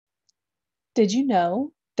Did you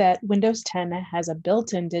know that Windows 10 has a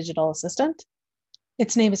built-in digital assistant?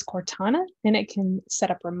 Its name is Cortana, and it can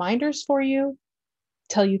set up reminders for you,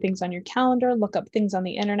 tell you things on your calendar, look up things on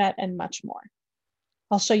the internet, and much more.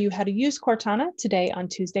 I'll show you how to use Cortana today on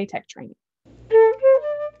Tuesday Tech Training.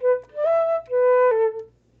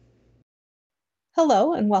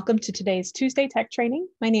 Hello, and welcome to today's Tuesday Tech Training.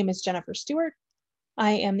 My name is Jennifer Stewart.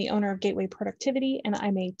 I am the owner of Gateway Productivity, and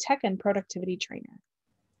I'm a tech and productivity trainer.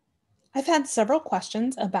 I've had several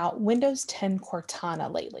questions about Windows 10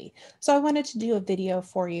 Cortana lately, so I wanted to do a video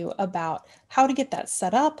for you about how to get that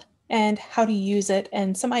set up and how to use it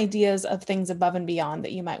and some ideas of things above and beyond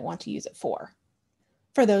that you might want to use it for.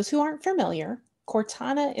 For those who aren't familiar,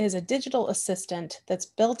 Cortana is a digital assistant that's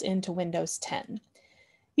built into Windows 10.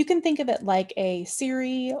 You can think of it like a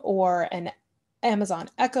Siri or an Amazon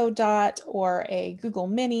Echo Dot or a Google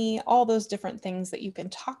Mini, all those different things that you can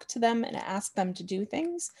talk to them and ask them to do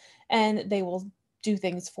things, and they will do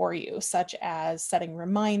things for you, such as setting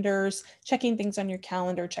reminders, checking things on your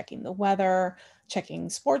calendar, checking the weather, checking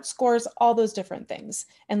sports scores, all those different things,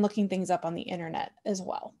 and looking things up on the internet as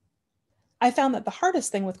well. I found that the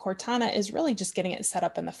hardest thing with Cortana is really just getting it set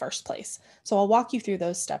up in the first place, so I'll walk you through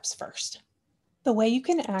those steps first. The way you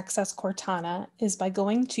can access Cortana is by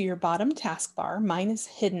going to your bottom taskbar. Mine is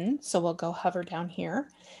hidden, so we'll go hover down here,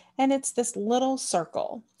 and it's this little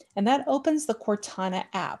circle, and that opens the Cortana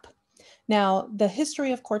app. Now, the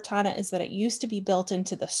history of Cortana is that it used to be built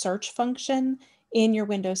into the search function in your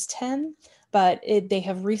Windows 10, but they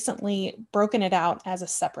have recently broken it out as a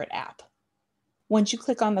separate app. Once you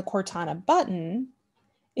click on the Cortana button,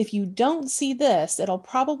 if you don't see this, it'll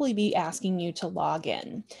probably be asking you to log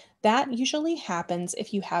in. That usually happens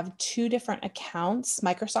if you have two different accounts,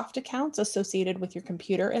 Microsoft accounts associated with your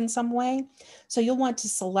computer in some way. So you'll want to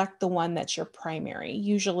select the one that's your primary,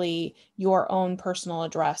 usually your own personal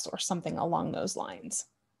address or something along those lines.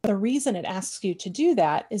 The reason it asks you to do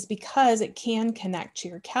that is because it can connect to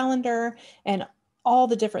your calendar and all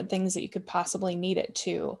the different things that you could possibly need it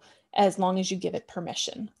to, as long as you give it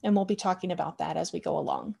permission. And we'll be talking about that as we go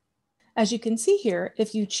along. As you can see here,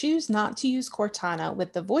 if you choose not to use Cortana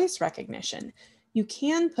with the voice recognition, you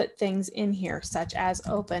can put things in here such as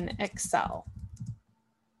open Excel.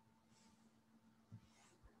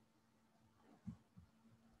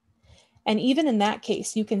 And even in that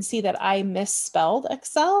case, you can see that I misspelled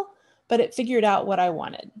Excel, but it figured out what I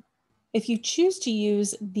wanted. If you choose to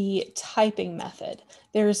use the typing method,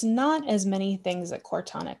 there's not as many things that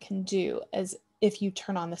Cortana can do as if you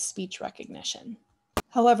turn on the speech recognition.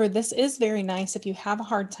 However, this is very nice if you have a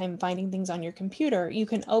hard time finding things on your computer. You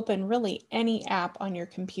can open really any app on your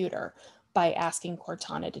computer by asking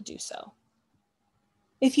Cortana to do so.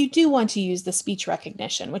 If you do want to use the speech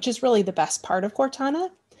recognition, which is really the best part of Cortana,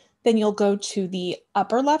 then you'll go to the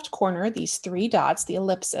upper left corner, these three dots, the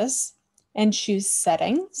ellipsis, and choose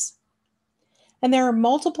Settings. And there are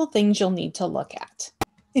multiple things you'll need to look at.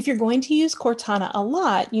 If you're going to use Cortana a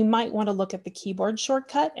lot, you might want to look at the keyboard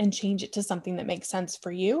shortcut and change it to something that makes sense for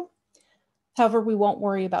you. However, we won't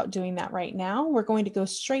worry about doing that right now. We're going to go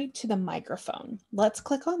straight to the microphone. Let's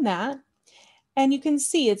click on that. And you can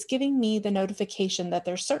see it's giving me the notification that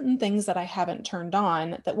there's certain things that I haven't turned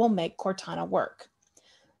on that will make Cortana work.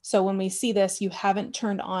 So when we see this, you haven't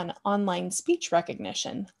turned on online speech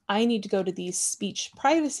recognition. I need to go to these speech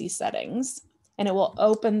privacy settings, and it will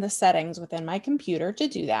open the settings within my computer to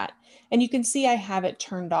do that. And you can see I have it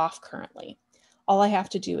turned off currently. All I have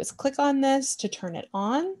to do is click on this to turn it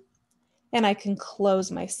on, and I can close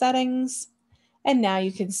my settings. And now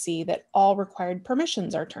you can see that all required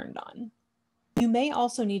permissions are turned on. You may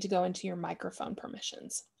also need to go into your microphone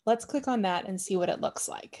permissions. Let's click on that and see what it looks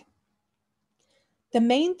like. The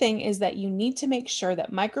main thing is that you need to make sure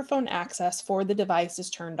that microphone access for the device is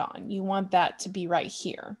turned on. You want that to be right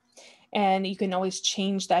here. And you can always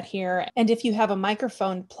change that here. And if you have a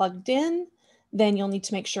microphone plugged in, then you'll need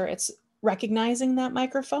to make sure it's recognizing that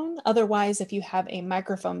microphone. Otherwise, if you have a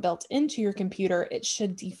microphone built into your computer, it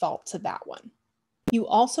should default to that one. You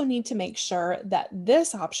also need to make sure that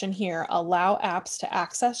this option here, allow apps to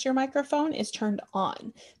access your microphone, is turned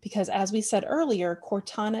on, because as we said earlier,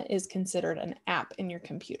 Cortana is considered an app in your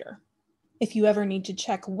computer. If you ever need to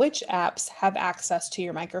check which apps have access to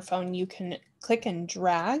your microphone, you can click and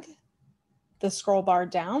drag the scroll bar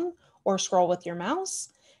down or scroll with your mouse,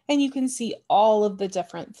 and you can see all of the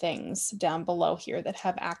different things down below here that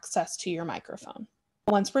have access to your microphone.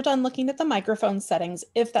 Once we're done looking at the microphone settings,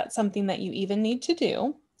 if that's something that you even need to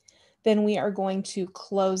do, then we are going to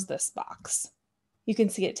close this box. You can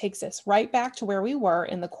see it takes us right back to where we were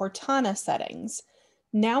in the Cortana settings.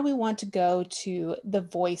 Now we want to go to the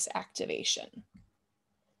voice activation.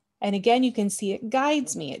 And again, you can see it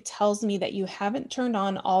guides me. It tells me that you haven't turned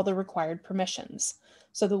on all the required permissions.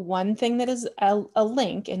 So the one thing that is a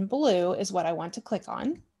link in blue is what I want to click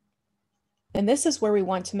on. And this is where we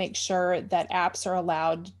want to make sure that apps are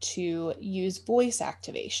allowed to use voice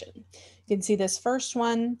activation. You can see this first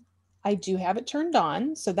one, I do have it turned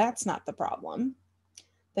on, so that's not the problem.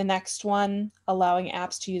 The next one, allowing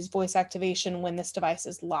apps to use voice activation when this device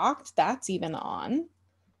is locked, that's even on.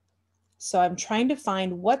 So I'm trying to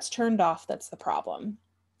find what's turned off that's the problem.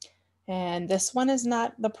 And this one is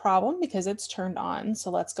not the problem because it's turned on. So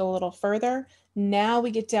let's go a little further. Now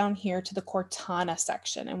we get down here to the Cortana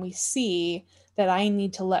section and we see that I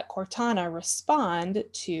need to let Cortana respond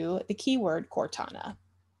to the keyword Cortana.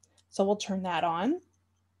 So we'll turn that on.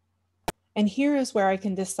 And here is where I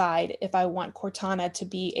can decide if I want Cortana to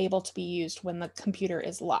be able to be used when the computer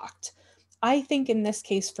is locked. I think in this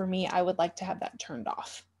case for me, I would like to have that turned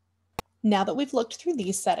off. Now that we've looked through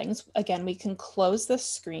these settings, again, we can close this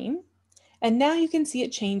screen. And now you can see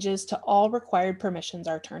it changes to all required permissions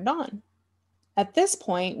are turned on. At this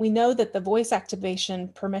point, we know that the voice activation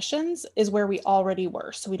permissions is where we already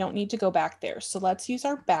were, so we don't need to go back there. So let's use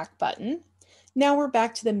our back button. Now we're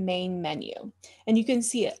back to the main menu, and you can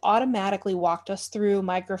see it automatically walked us through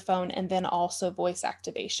microphone and then also voice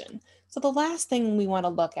activation. So the last thing we want to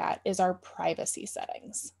look at is our privacy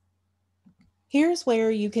settings. Here's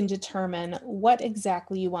where you can determine what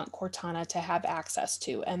exactly you want Cortana to have access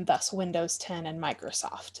to, and thus Windows 10 and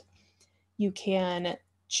Microsoft. You can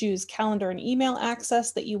choose calendar and email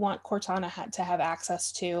access that you want Cortana to have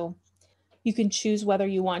access to. You can choose whether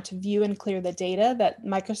you want to view and clear the data that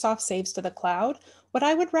Microsoft saves to the cloud. What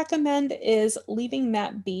I would recommend is leaving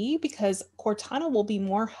that be because Cortana will be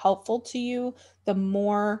more helpful to you the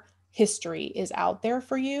more history is out there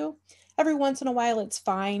for you. Every once in a while, it's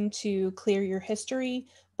fine to clear your history,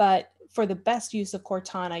 but for the best use of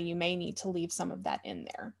Cortana, you may need to leave some of that in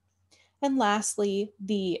there. And lastly,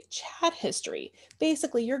 the chat history.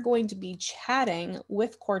 Basically, you're going to be chatting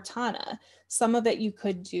with Cortana. Some of it you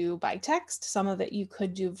could do by text, some of it you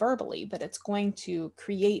could do verbally, but it's going to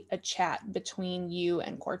create a chat between you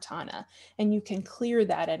and Cortana, and you can clear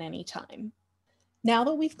that at any time. Now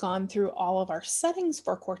that we've gone through all of our settings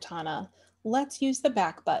for Cortana, let's use the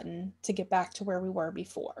back button to get back to where we were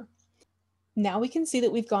before. Now we can see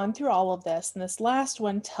that we've gone through all of this, and this last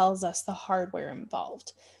one tells us the hardware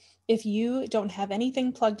involved. If you don't have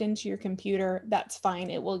anything plugged into your computer, that's fine.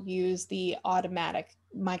 It will use the automatic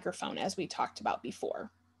microphone as we talked about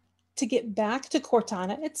before. To get back to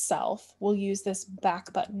Cortana itself, we'll use this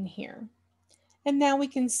back button here. And now we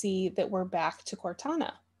can see that we're back to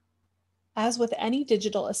Cortana. As with any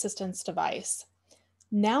digital assistance device,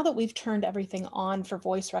 now that we've turned everything on for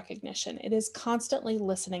voice recognition, it is constantly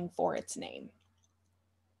listening for its name.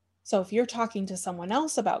 So if you're talking to someone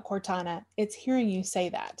else about Cortana, it's hearing you say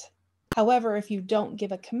that. However, if you don't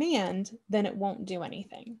give a command, then it won't do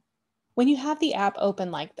anything. When you have the app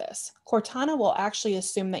open like this, Cortana will actually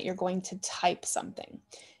assume that you're going to type something.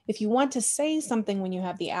 If you want to say something when you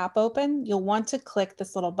have the app open, you'll want to click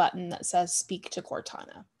this little button that says Speak to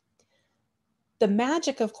Cortana. The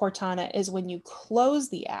magic of Cortana is when you close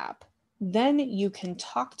the app, then you can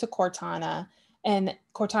talk to Cortana and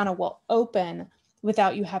Cortana will open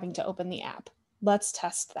without you having to open the app. Let's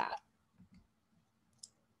test that.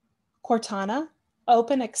 Cortana,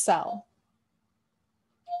 open Excel.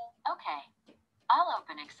 Okay, I'll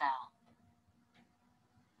open Excel.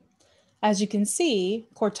 As you can see,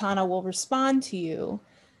 Cortana will respond to you,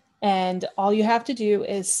 and all you have to do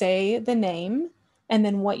is say the name and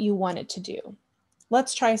then what you want it to do.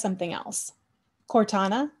 Let's try something else.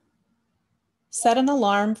 Cortana, set an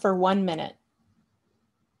alarm for 1 minute.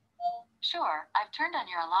 Sure, I've turned on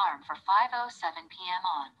your alarm for 5:07 p.m.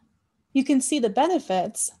 on. You can see the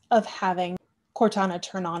benefits of having Cortana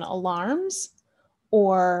turn on alarms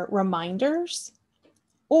or reminders,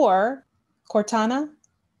 or Cortana,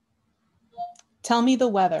 tell me the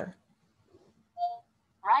weather.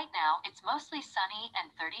 Right now, it's mostly sunny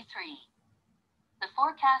and 33. The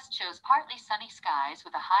forecast shows partly sunny skies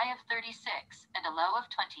with a high of 36 and a low of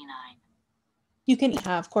 29. You can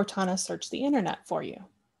have Cortana search the internet for you.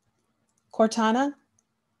 Cortana,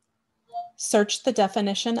 search the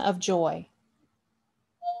definition of joy.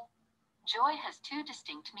 Joy has two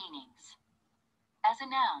distinct meanings. As a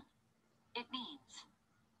noun, it means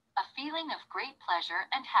a feeling of great pleasure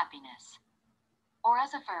and happiness. Or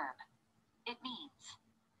as a verb, it means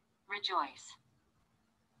rejoice.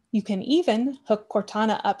 You can even hook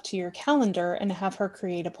Cortana up to your calendar and have her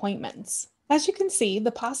create appointments. As you can see,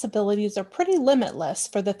 the possibilities are pretty limitless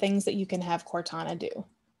for the things that you can have Cortana do.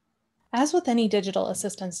 As with any digital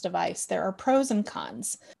assistance device, there are pros and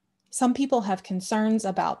cons. Some people have concerns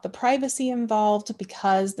about the privacy involved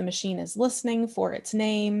because the machine is listening for its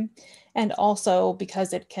name, and also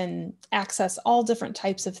because it can access all different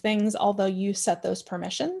types of things, although you set those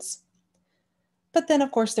permissions. But then,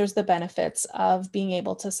 of course, there's the benefits of being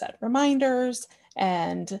able to set reminders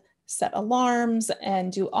and set alarms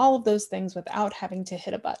and do all of those things without having to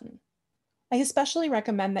hit a button. I especially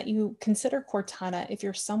recommend that you consider Cortana if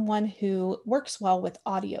you're someone who works well with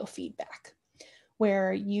audio feedback,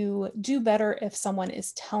 where you do better if someone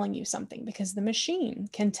is telling you something, because the machine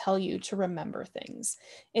can tell you to remember things.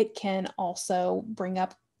 It can also bring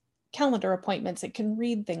up calendar appointments. It can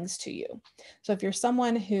read things to you. So if you're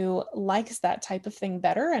someone who likes that type of thing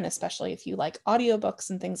better, and especially if you like audiobooks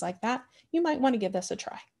and things like that, you might want to give this a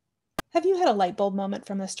try. Have you had a light bulb moment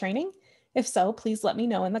from this training? If so, please let me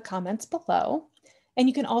know in the comments below. And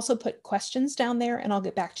you can also put questions down there and I'll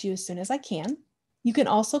get back to you as soon as I can. You can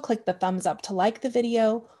also click the thumbs up to like the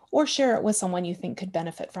video or share it with someone you think could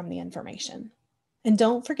benefit from the information. And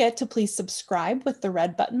don't forget to please subscribe with the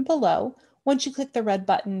red button below. Once you click the red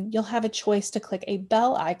button, you'll have a choice to click a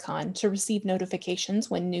bell icon to receive notifications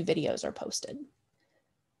when new videos are posted.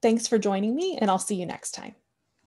 Thanks for joining me, and I'll see you next time.